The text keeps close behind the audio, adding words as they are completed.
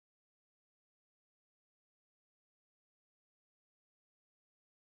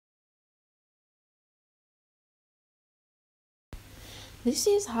This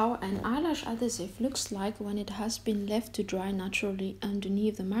is how an eyelash adhesive looks like when it has been left to dry naturally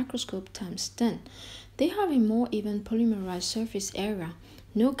underneath the microscope times 10. They have a more even polymerized surface area.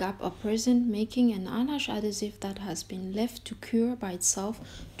 No gap are present, making an eyelash adhesive that has been left to cure by itself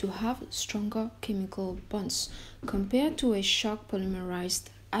to have stronger chemical bonds compared to a shock polymerized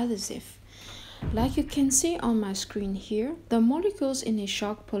adhesive. Like you can see on my screen here, the molecules in a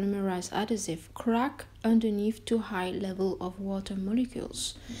shock polymerized adhesive crack underneath to high level of water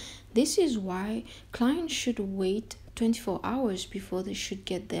molecules. This is why clients should wait 24 hours before they should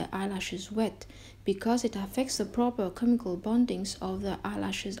get their eyelashes wet, because it affects the proper chemical bondings of the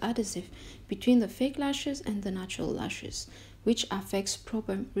eyelashes adhesive between the fake lashes and the natural lashes, which affects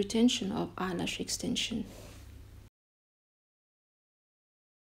proper retention of eyelash extension.